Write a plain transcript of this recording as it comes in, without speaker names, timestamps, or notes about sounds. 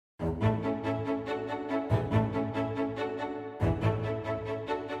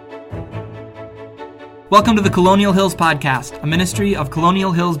Welcome to the Colonial Hills Podcast, a ministry of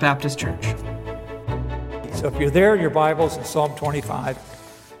Colonial Hills Baptist Church. So if you're there in your Bibles in Psalm 25,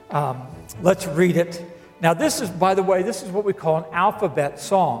 let's read it. Now this is, by the way, this is what we call an alphabet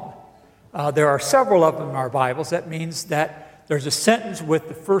psalm. There are several of them in our Bibles. That means that there's a sentence with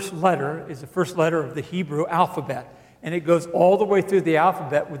the first letter is the first letter of the Hebrew alphabet. And it goes all the way through the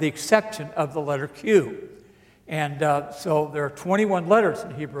alphabet with the exception of the letter Q. And so there are 21 letters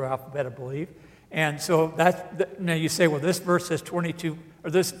in the Hebrew alphabet, I believe. And so now you say, well, this verse has 22, or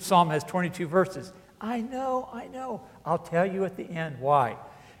this psalm has 22 verses. I know. I'll tell you at the end why.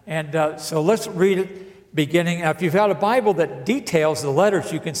 And so let's read it beginning. Now, if you've got a Bible that details the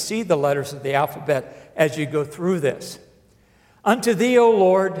letters, you can see the letters of the alphabet as you go through this. Unto thee, O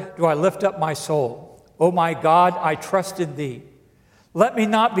Lord, do I lift up my soul. O my God, I trust in thee. Let me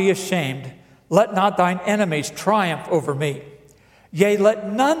not be ashamed. Let not thine enemies triumph over me. Yea, let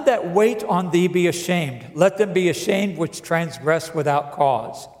none that wait on thee be ashamed. Let them be ashamed which transgress without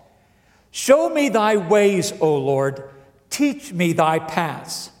cause. Show me thy ways, O Lord. Teach me thy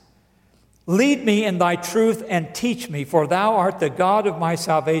paths. Lead me in thy truth and teach me, for thou art the God of my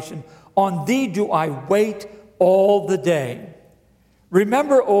salvation. On thee do I wait all the day.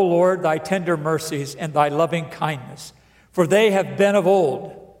 Remember, O Lord, thy tender mercies and thy loving kindness, for they have been of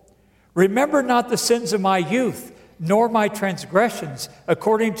old. Remember not the sins of my youth, nor my transgressions.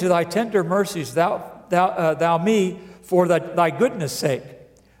 According to thy tender mercies, thou me, for thy goodness' sake.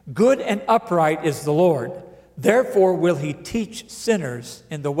 Good and upright is the Lord. Therefore will he teach sinners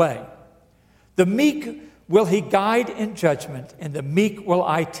in the way. The meek will he guide in judgment, and the meek will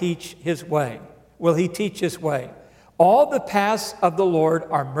he teach his way. All the paths of the Lord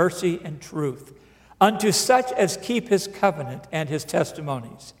are mercy and truth, unto such as keep his covenant and his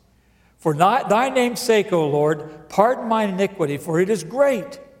testimonies. For thy name's sake, O Lord, pardon mine iniquity, for it is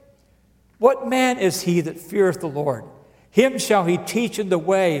great. What man is he that feareth the Lord? Him shall he teach in the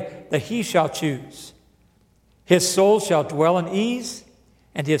way that he shall choose. His soul shall dwell in ease,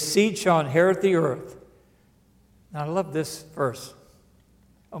 and his seed shall inherit the earth. Now I love this verse.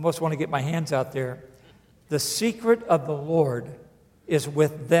 I almost want to get my hands out there. The secret of the Lord is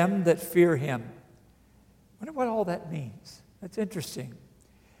with them that fear him. I wonder what all that means. That's interesting.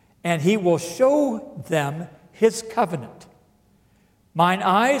 And he will show them his covenant. Mine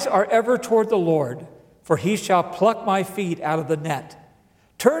eyes are ever toward the Lord, for he shall pluck my feet out of the net.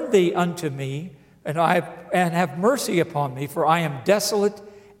 Turn thee unto me, and have mercy upon me, for I am desolate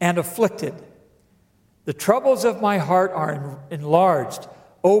and afflicted. The troubles of my heart are enlarged.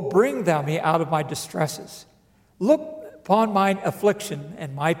 O bring thou me out of my distresses. Look upon mine affliction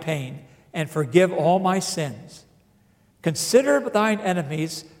and my pain, and forgive all my sins. Consider thine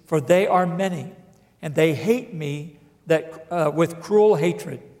enemies, for they are many, and they hate me with cruel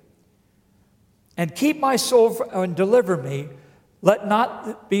hatred. And keep my soul and deliver me. Let me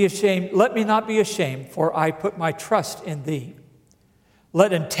not be ashamed, for I put my trust in thee.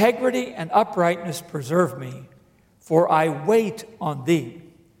 Let integrity and uprightness preserve me, for I wait on thee.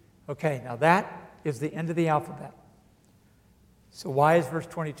 Okay, now that is the end of the alphabet. So why is verse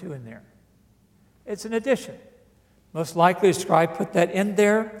 22 in there? It's an addition. Most likely, the scribe put that in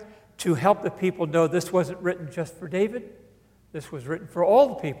there to help the people know this wasn't written just for David. This was written for all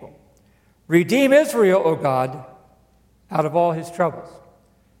the people. Redeem Israel, O God, out of all his troubles.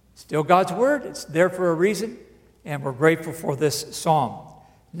 Still God's word. It's there for a reason, and we're grateful for this psalm.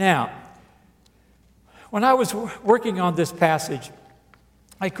 Now, when I was working on this passage,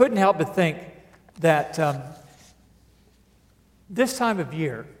 I couldn't help but think that this time of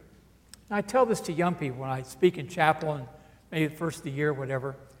year, and I tell this to young people when I speak in chapel and maybe the first of the year,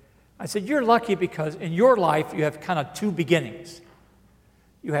 whatever. I said, you're lucky because in your life you have kind of two beginnings.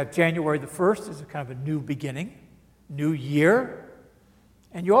 You have January the 1st as a kind of a new beginning, new year.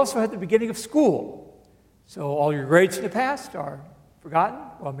 And you also have the beginning of school. So all your grades in the past are forgotten.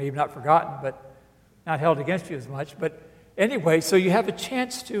 Well, maybe not forgotten, but not held against you as much. But anyway, so you have a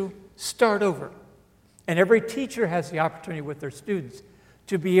chance to start over. And every teacher has the opportunity with their students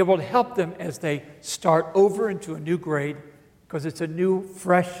to be able to help them as they start over into a new grade, because it's a new,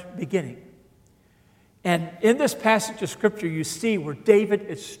 fresh beginning. And in this passage of Scripture, you see where David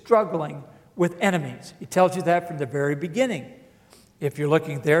is struggling with enemies. He tells you that from the very beginning. If you're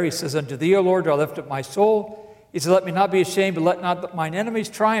looking there, he says, Unto thee, O Lord, do I lift up my soul. He says, Let me not be ashamed, but let not mine enemies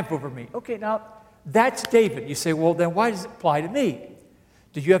triumph over me. Okay, now, that's David. You say, well, then why does it apply to me?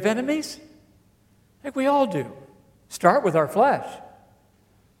 Do you have enemies? I think we all do. Start with our flesh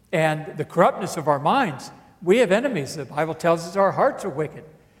and the corruptness of our minds. We have enemies. The Bible tells us our hearts are wicked.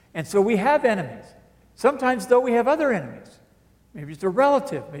 And so we have enemies. Sometimes, though, we have other enemies. Maybe it's a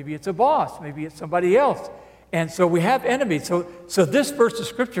relative. Maybe it's a boss. Maybe it's somebody else. And so we have enemies. So this verse of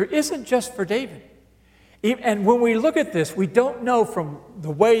Scripture isn't just for David. And when we look at this, we don't know from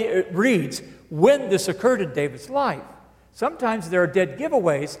the way it reads when this occurred in David's life. Sometimes there are dead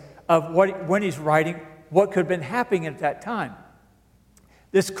giveaways of when he's writing what could have been happening at that time.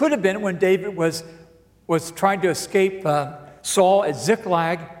 This could have been when David was trying to escape Saul at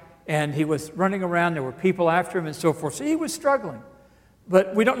Ziklag, and he was running around. There were people after him and so forth. So he was struggling.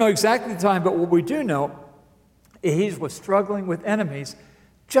 But we don't know exactly the time, but what we do know, he was struggling with enemies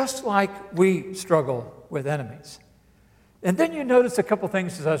just like we struggle with enemies. And then you notice a couple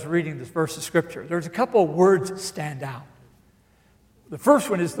things as I was reading this verse of Scripture. There's a couple of words that stand out. The first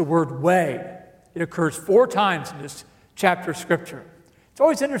one is the word way. It occurs 4 times in this chapter of Scripture. It's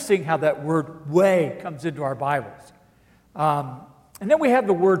always interesting how that word way comes into our Bibles. And then we have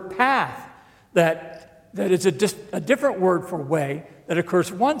the word path that is a different word for way that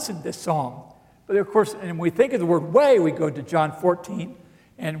occurs once in this psalm. But of course, and when we think of the word way, we go to John 14,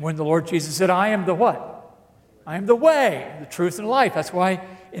 and when the Lord Jesus said, I am the what? I am the way, the truth, and the life. That's why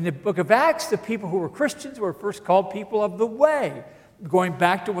in the book of Acts, the people who were Christians were first called people of the way, going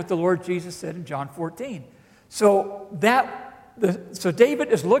back to what the Lord Jesus said in John 14. So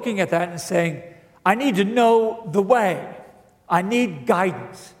David is looking at that and saying, I need to know the way. I need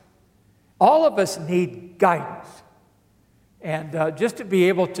guidance. All of us need guidance. And just to be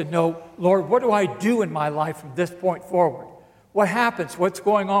able to know, Lord, what do I do in my life from this point forward? What happens? What's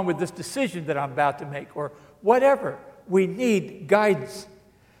going on with this decision that I'm about to make? Or whatever. We need guidance.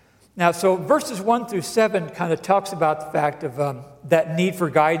 Now, so verses 1 through 7 kind of talks about the fact of that need for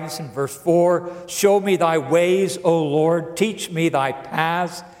guidance. In verse 4, show me thy ways, O Lord. Teach me thy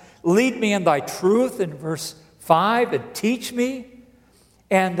paths. Lead me in thy truth. In verse 5, and teach me.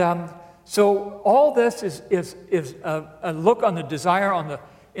 And so all this is a look on the desire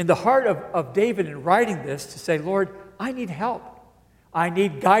in the heart of David in writing this to say, Lord, I need help. I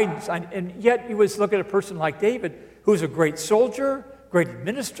need guidance. And yet you would look at a person like David, who's a great soldier, great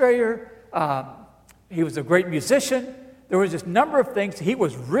administrator. He was a great musician. There was this number of things he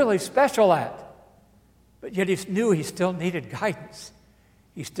was really special at. But yet he knew he still needed guidance.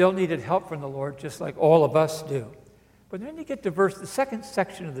 He still needed help from the Lord, just like all of us do. But then you get to the second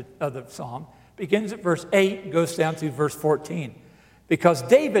section of the psalm, begins at verse 8 and goes down through verse 14. Because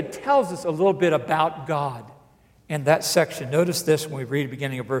David tells us a little bit about God in that section. Notice this when we read the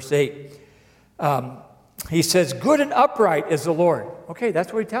beginning of verse 8. He says, good and upright is the Lord. Okay,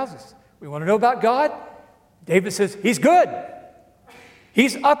 that's what he tells us. We want to know about God? David says, he's good.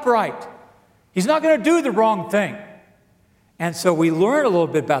 He's upright. He's not going to do the wrong thing. And so we learn a little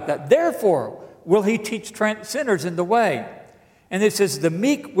bit about that. Therefore, will he teach sinners in the way? And it says, the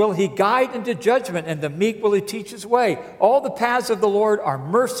meek will he guide into judgment, and the meek will he teach his way. All the paths of the Lord are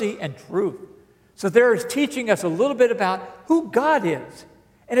mercy and truth. So there is teaching us a little bit about who God is.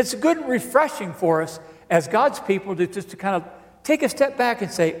 And it's good and refreshing for us as God's people to just to kind of take a step back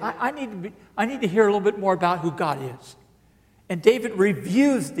and say, I need to hear a little bit more about who God is. And David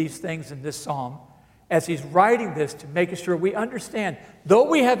reviews these things in this psalm as he's writing this to make sure we understand, though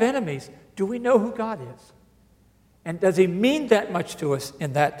we have enemies, do we know who God is? And does he mean that much to us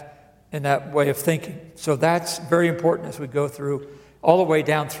in that way of thinking? So that's very important as we go through, all the way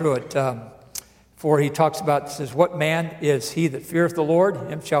down through it. For he talks about, says, what man is he that feareth the Lord?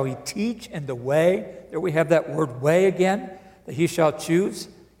 Him shall he teach in the way. There we have that word way again, that he shall choose.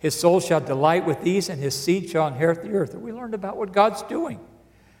 His soul shall delight with these, and his seed shall inherit the earth. And we learned about what God's doing.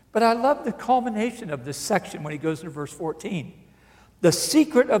 But I love the culmination of this section when he goes into verse 14. The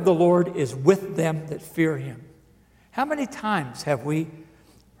secret of the Lord is with them that fear him. How many times have we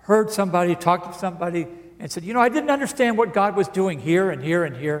heard somebody, talk to somebody, and said, I didn't understand what God was doing here and here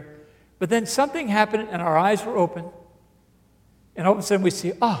and here. But then something happened and our eyes were open. And all of a sudden we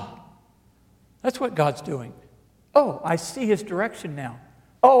see, that's what God's doing. I see his direction now.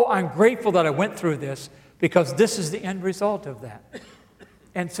 I'm grateful that I went through this because this is the end result of that.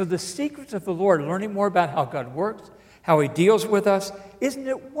 And so the secrets of the Lord, learning more about how God works, how he deals with us, isn't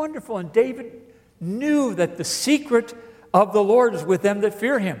it wonderful? And David knew that the secret of the Lord is with them that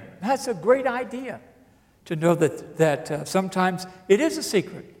fear him. That's a great idea, to know that sometimes it is a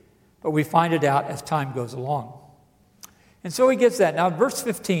secret, but we find it out as time goes along. And so he gets that. Now, in verse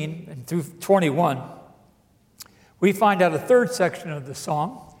 15 and through 21, we find out a third section of the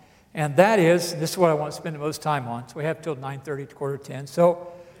psalm, and that is, this is what I want to spend the most time on. So we have till 9:30 to 9:45.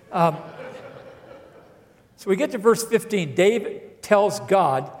 So we get to verse 15. David tells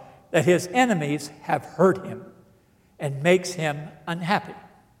God that his enemies have hurt him and makes him unhappy.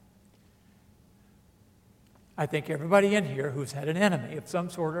 I think everybody in here who's had an enemy of some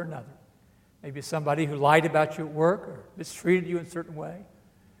sort or another, maybe somebody who lied about you at work or mistreated you in a certain way,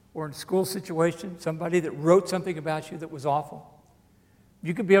 or in a school situation, somebody that wrote something about you that was awful.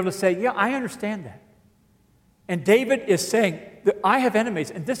 You can be able to say, yeah, I understand that. And David is saying, that I have enemies,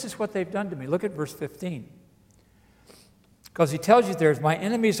 and this is what they've done to me. Look at verse 15. Because he tells you there,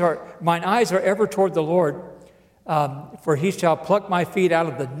 mine eyes are ever toward the Lord, for he shall pluck my feet out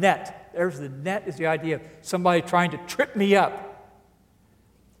of the net. There's the net, is the idea of somebody trying to trip me up.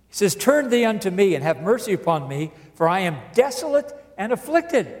 He says, turn thee unto me and have mercy upon me, for I am desolate and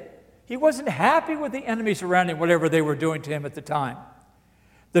afflicted. He wasn't happy with the enemies around him, whatever they were doing to him at the time.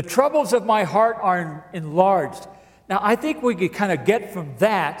 The troubles of my heart are enlarged. Now, I think we could kind of get from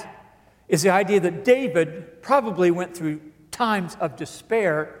that is the idea that David probably went through times of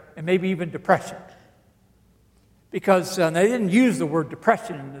despair and maybe even depression. Because they didn't use the word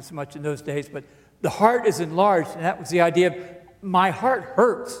depression as much in those days, but the heart is enlarged, and that was the idea of my heart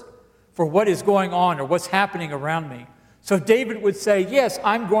hurts for what is going on or what's happening around me. So David would say, yes,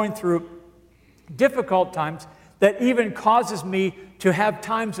 I'm going through difficult times that even causes me to have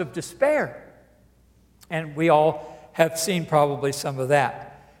times of despair. And we all have seen probably some of that.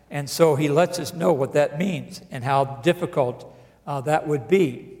 And so he lets us know what that means and how difficult that would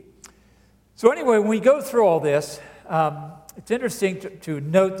be. So anyway, when we go through all this, it's interesting to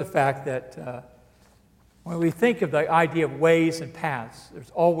note the fact that when we think of the idea of ways and paths,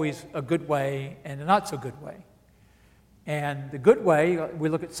 there's always a good way and a not so good way. And the good way, we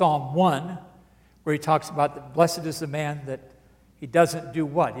look at Psalm 1, where he talks about that blessed is the man that he doesn't do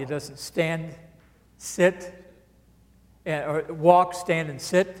what? He doesn't stand, sit, or walk, stand, and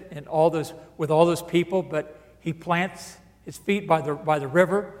sit, and with all those people, but he plants his feet by the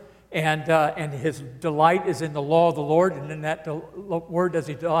river, and his delight is in the law of the Lord, and in that word does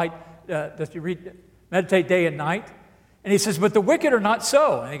he delight. Does he meditate day and night? And he says, but the wicked are not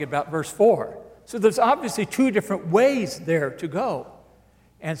so. I think about verse 4. So there's obviously two different ways there to go.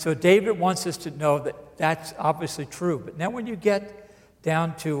 And so David wants us to know that that's obviously true. But now when you get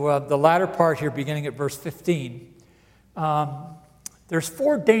down to the latter part here, beginning at verse 15, there's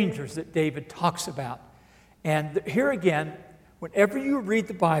 4 dangers that David talks about. And here again, whenever you read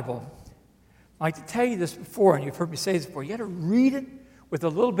the Bible, I like to tell you this before, and you've heard me say this before, you got to read it with a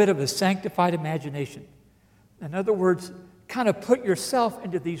little bit of a sanctified imagination. In other words, kind of put yourself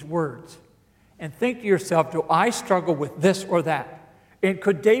into these words and think to yourself, do I struggle with this or that? And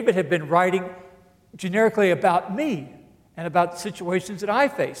could David have been writing generically about me and about situations that I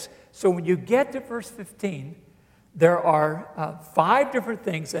face? So when you get to verse 15, there are 5 different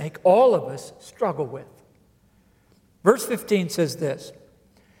things I think all of us struggle with. Verse 15 says this,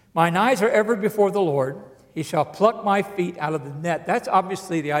 mine eyes are ever before the Lord. He shall pluck my feet out of the net. That's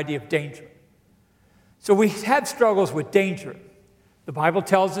obviously the idea of danger. So we have struggles with danger. The Bible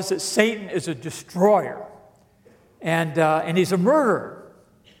tells us that Satan is a destroyer. And he's a murderer.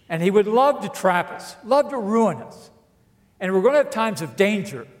 And he would love to trap us, love to ruin us. And we're going to have times of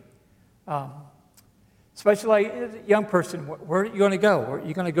danger. Especially like a young person, where are you going to go? Are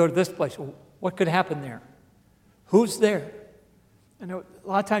you going to go to this place? Well, what could happen there? Who's there? I know a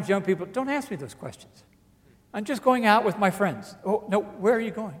lot of times young people, don't ask me those questions. I'm just going out with my friends. Oh, no, where are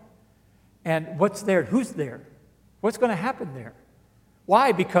you going? And what's there? Who's there? What's going to happen there?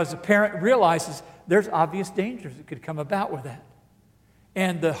 Why? Because the parent realizes there's obvious dangers that could come about with that.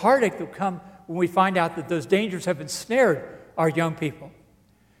 And the heartache that will come when we find out that those dangers have ensnared our young people.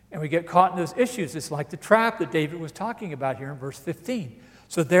 And we get caught in those issues. It's like the trap that David was talking about here in verse 15.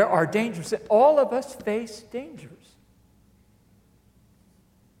 So there are dangers that all of us face dangers.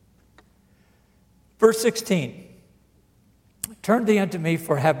 Verse 16. Turn thee unto me,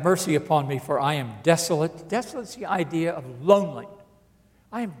 for have mercy upon me, for I am desolate. Desolate is the idea of lonely.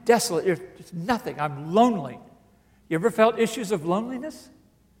 I am desolate. There's nothing. I'm lonely. You ever felt issues of loneliness?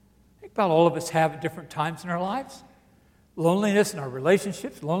 I think about all of us have at different times in our lives. Loneliness in our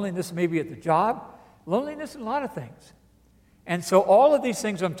relationships, loneliness maybe at the job, loneliness in a lot of things. And so all of these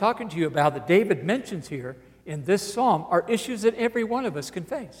things I'm talking to you about that David mentions here in this psalm are issues that every one of us can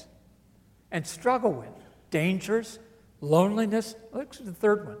face and struggle with. Dangers, loneliness. Look at the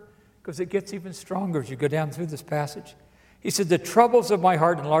third one, because it gets even stronger as you go down through this passage. He said, the troubles of my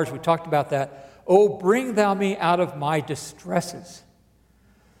heart enlarged. We talked about that. Oh, bring thou me out of my distresses.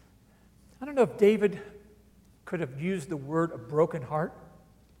 I don't know if David could have used the word a broken heart.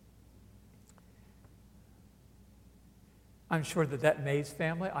 I'm sure that Mays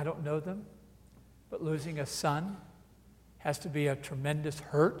family, I don't know them, but losing a son has to be a tremendous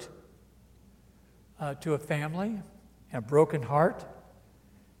hurt to a family and a broken heart.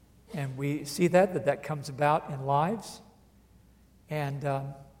 And we see that comes about in lives.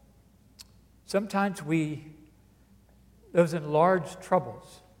 And sometimes those enlarged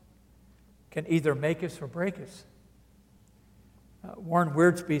troubles can either make us or break us. Warren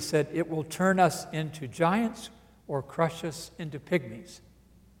Wiersbe said, it will turn us into giants or crush us into pygmies.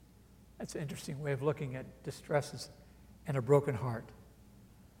 That's an interesting way of looking at distresses and a broken heart.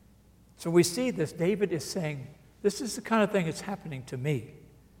 So we see this. David is saying, this is the kind of thing that's happening to me.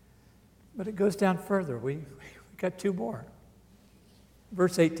 But it goes down further. We got two more.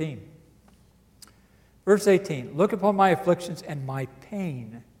 Verse 18. Verse 18, look upon my afflictions and my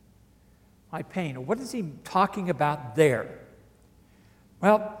pain. My pain. What is he talking about there?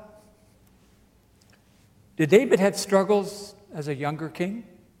 Well, did David have struggles as a younger king?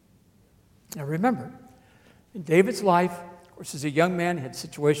 Now remember, in David's life, of course, as a young man, he had a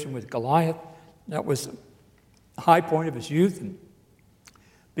situation with Goliath. That was the high point of his youth, and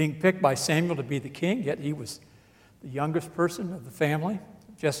being picked by Samuel to be the king, yet he was the youngest person of the family,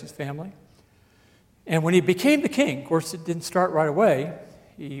 Jesse's family. And when he became the king, of course, it didn't start right away.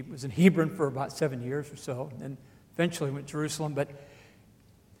 He was in Hebron for about 7 years or so, and then eventually went to Jerusalem. But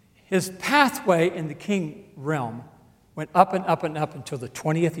his pathway in the king realm went up and up and up until the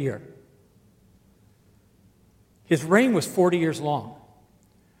 20th year. His reign was 40 years long.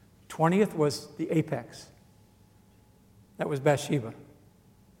 20th was the apex. That was Bathsheba.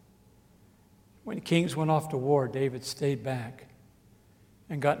 When kings went off to war, David stayed back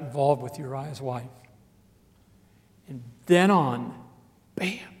and got involved with Uriah's wife. And then on,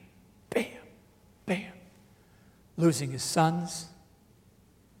 bam, bam, bam, losing his sons,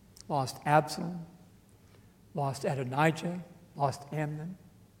 lost Absalom, lost Adonijah, lost Amnon.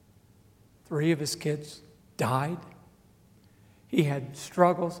 3 of his kids died. He had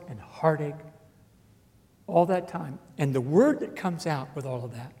struggles and heartache all that time. And the word that comes out with all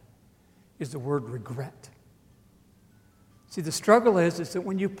of that is the word regret. See, the struggle is that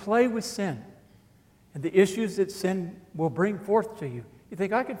when you play with sin and the issues that sin will bring forth to you, you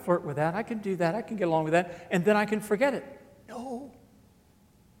think, I can flirt with that, I can do that, I can get along with that, and then I can forget it. No,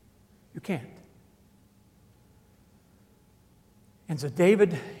 you can't. And so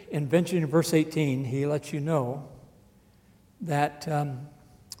David, in verse 18, he lets you know that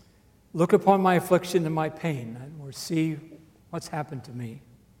look upon my affliction and my pain, or see what's happened to me,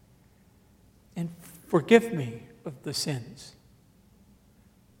 and forgive me of the sins.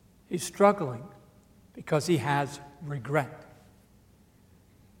 He's struggling because he has regret.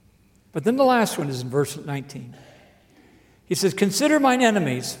 But then the last one is in verse 19. He says, consider mine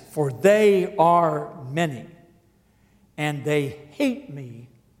enemies, for they are many, and they hate me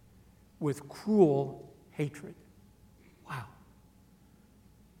with cruel hatred. Wow.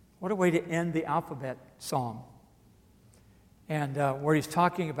 What a way to end the alphabet psalm. And where he's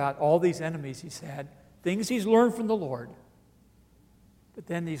talking about all these enemies he's had, things he's learned from the Lord. But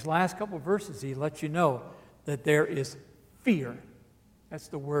then these last couple of verses, he lets you know that there is fear. That's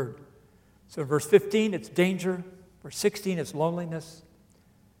the word. So verse 15, it's danger. Verse 16, it's loneliness.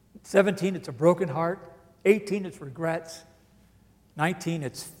 17, it's a broken heart. 18, it's regrets. 19,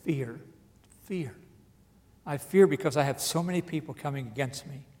 it's fear. Fear. I fear because I have so many people coming against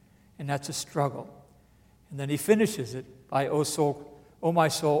me. And that's a struggle. And then he finishes it by, O soul, O my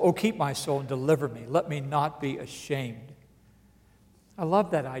soul, O keep my soul and deliver me. Let me not be ashamed. I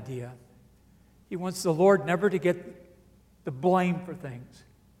love that idea. He wants the Lord never to get the blame for things.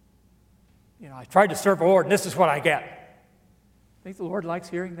 You know, I tried to serve the Lord and this is what I get. Think the Lord likes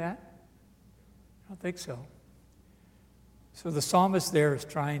hearing that? I don't think so. So the psalmist there is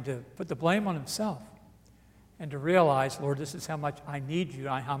trying to put the blame on himself and to realize, Lord, this is how much I need you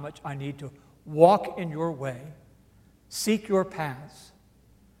and how much I need to walk in your way, seek your paths,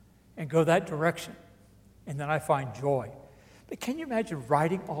 and go that direction. And then I find joy. But can you imagine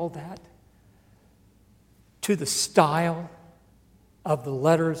writing all that to the style of the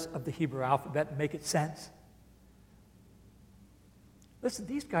letters of the Hebrew alphabet and make it sense? Listen,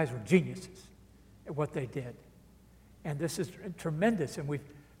 these guys were geniuses at what they did. And this is tremendous. And of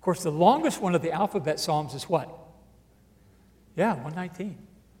course, the longest one of the alphabet psalms is what? Yeah, 119.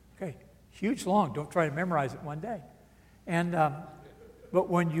 Okay, huge long. Don't try to memorize it one day. And but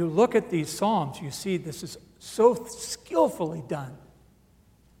when you look at these psalms, you see this is so skillfully done.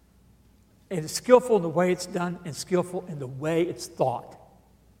 It is skillful in the way it's done and skillful in the way it's thought.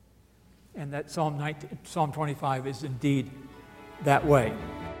 And that Psalm 25 is indeed that way.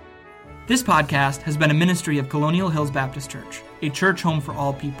 This podcast has been a ministry of Colonial Hills Baptist Church, a church home for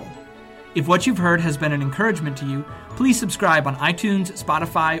all people. If what you've heard has been an encouragement to you, please subscribe on iTunes,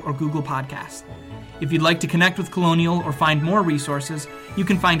 Spotify, or Google Podcasts. If you'd like to connect with Colonial or find more resources, you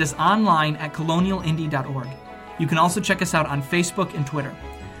can find us online at colonialindy.org. You can also check us out on Facebook and Twitter.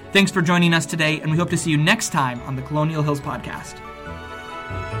 Thanks for joining us today, and we hope to see you next time on the Colonial Hills Podcast.